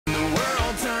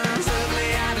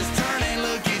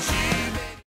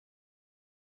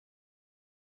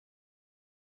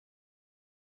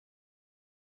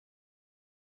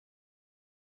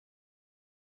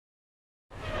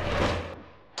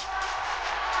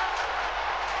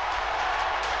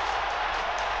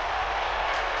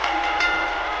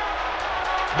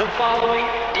The following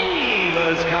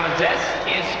Divas contest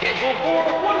is scheduled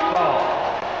for one fall.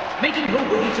 Making her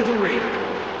way to the ring,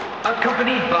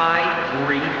 accompanied by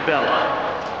Brie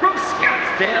Bella. From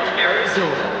Scottsdale,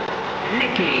 Arizona,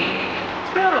 Nikki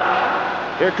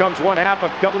Bella. Here comes one half of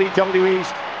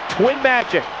WWE's Twin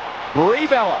Magic, Brie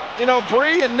Bella. You know,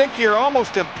 Brie and Nikki are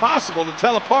almost impossible to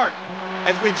tell apart,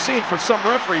 as we've seen from some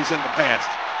referees in the past.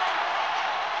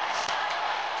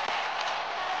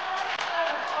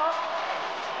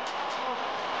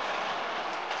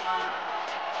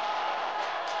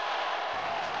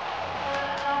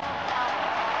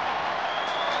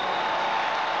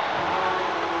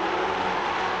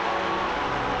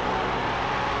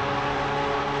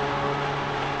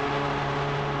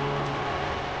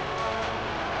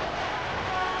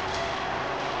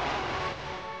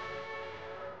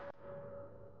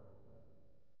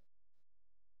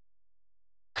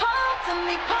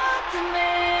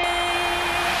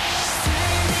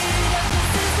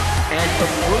 And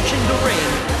approaching the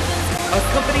ring,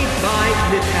 accompanied by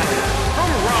Natalia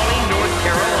from Raleigh, North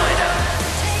Carolina,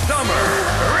 Summer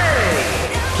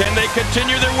Rae. Can they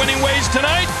continue their winning ways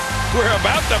tonight? We're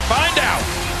about to find out.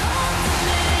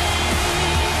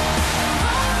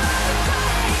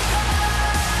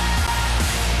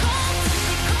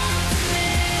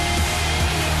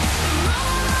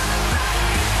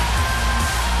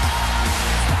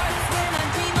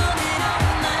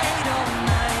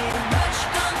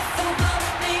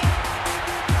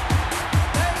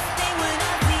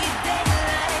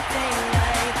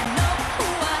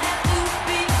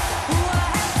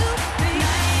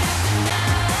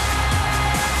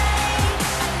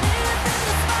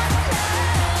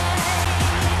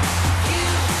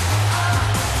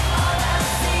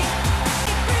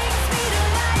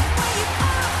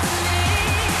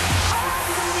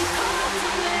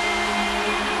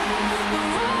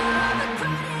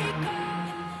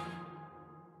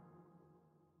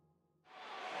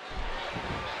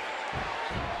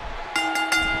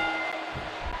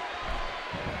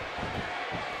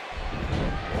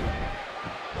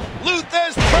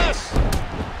 Luther's press.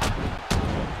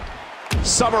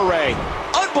 Summer Rae,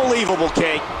 unbelievable,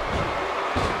 Kate.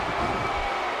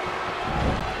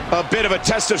 A bit of a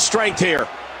test of strength here.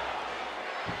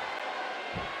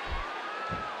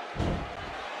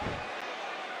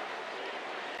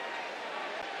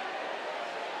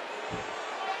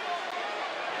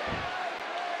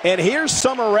 And here's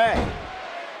Summer Rae.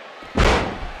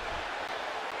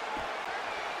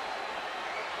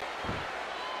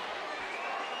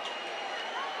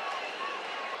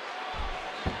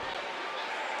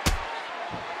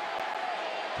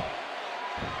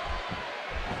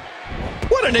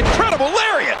 What an incredible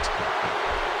lariat!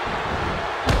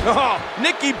 Oh,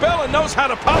 Nikki Bella knows how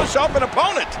to polish off an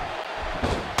opponent.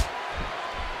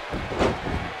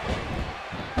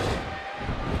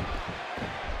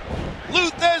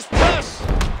 Luther's press.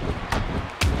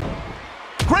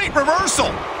 Great reversal.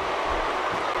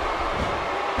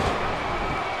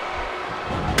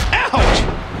 Ouch!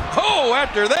 Oh,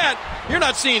 after that, you're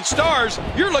not seeing stars,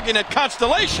 you're looking at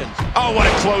constellations. Oh, what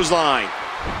a clothesline.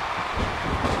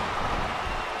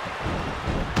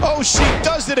 Oh, she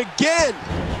does it again.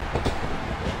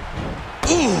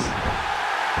 Ooh.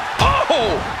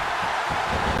 Oh!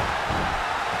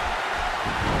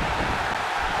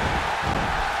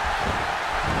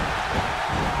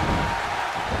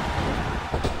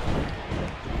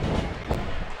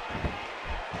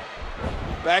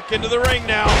 Back into the ring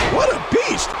now. What a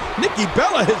beast Nikki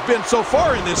Bella has been so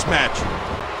far in this match.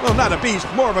 Well, not a beast,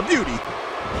 more of a beauty.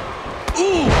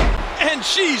 Ooh, and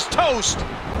she's toast.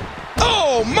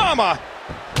 Oh, mama!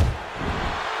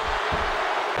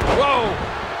 Whoa!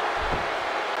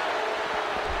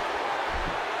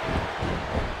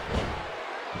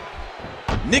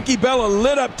 Nikki Bella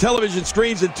lit up television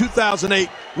screens in 2008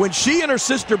 when she and her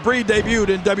sister Brie debuted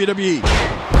in WWE.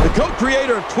 The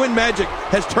co-creator of Twin Magic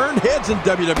has turned heads in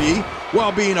WWE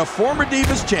while being a former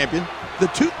Divas champion, the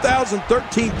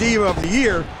 2013 Diva of the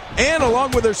Year, and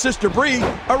along with her sister Brie,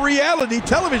 a reality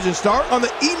television star on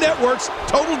the E! Network's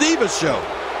Total Divas show.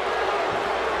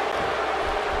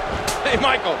 Hey,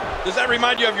 Michael, does that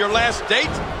remind you of your last date?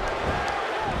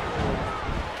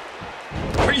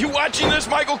 Are you watching this,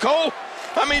 Michael Cole?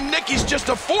 I mean, Nikki's just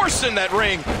a force in that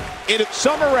ring.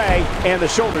 Summer Rae, and the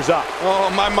shoulders up. Oh,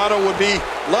 my motto would be,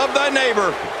 love thy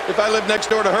neighbor, if I lived next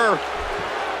door to her.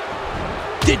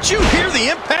 Did you hear the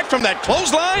impact from that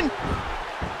clothesline?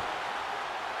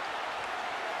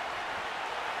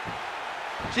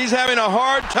 She's having a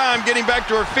hard time getting back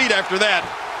to her feet after that.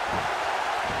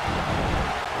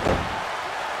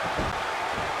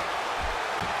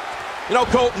 You know,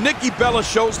 Colt, Nikki Bella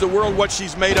shows the world what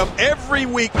she's made of every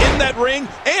week in that ring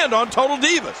and on Total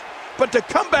Divas. But to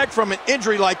come back from an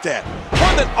injury like that,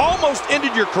 one that almost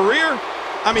ended your career,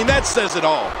 I mean, that says it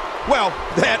all. Well,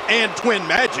 that and Twin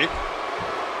Magic.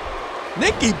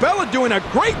 Nikki Bella doing a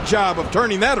great job of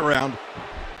turning that around.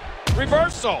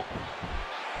 Reversal.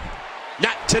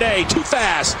 Not today, too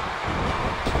fast.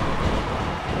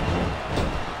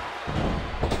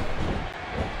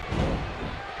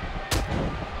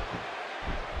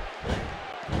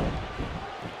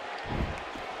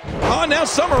 Oh, now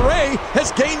Summer Rae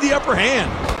has gained the upper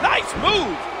hand. Nice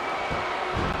move.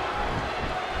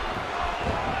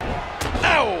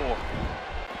 Ow.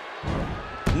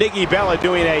 Nikki Bella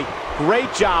doing a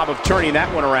great job of turning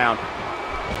that one around.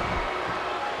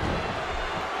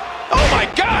 Oh my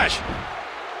gosh.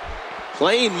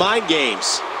 Playing mind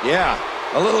games. Yeah,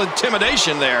 a little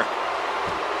intimidation there.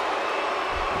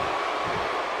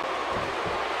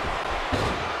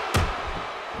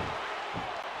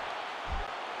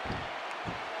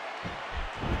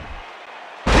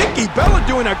 Nikki Bella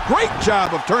doing a great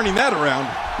job of turning that around.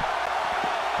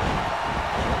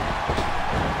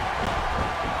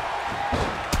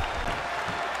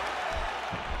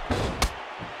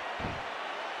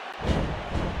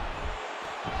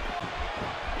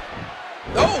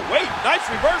 Oh, wait, nice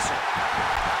reversal.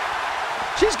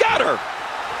 She's got her.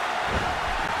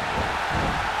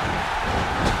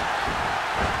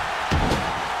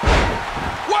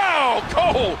 Wow,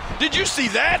 Cole, did you see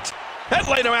that? That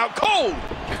laid him out cold.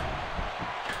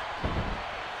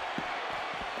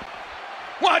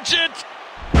 Watch it.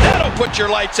 That'll put your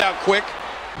lights out quick.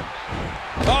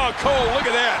 Oh, Cole, look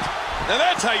at that. Now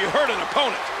that's how you hurt an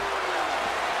opponent.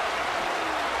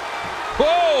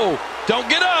 Whoa, don't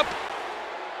get up.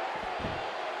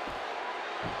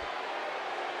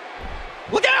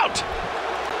 Look out!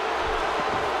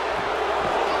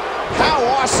 How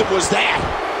awesome was that?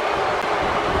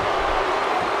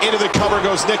 Into the cover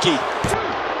goes Nikki.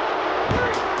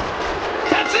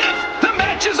 That's it! The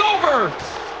match is over!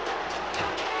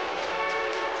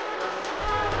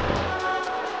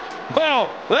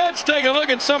 Well, let's take a look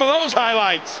at some of those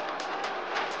highlights.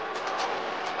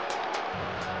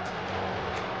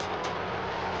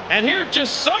 And here's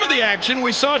just some of the action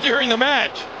we saw during the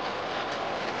match.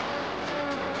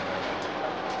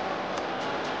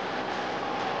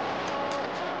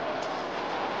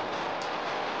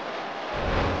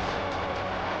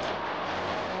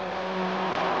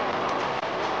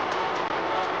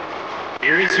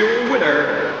 Here is your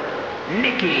winner,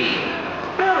 Nikki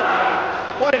Bella.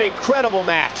 What an incredible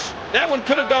match. That one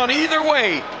could have gone either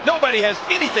way. Nobody has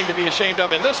anything to be ashamed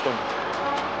of in this one.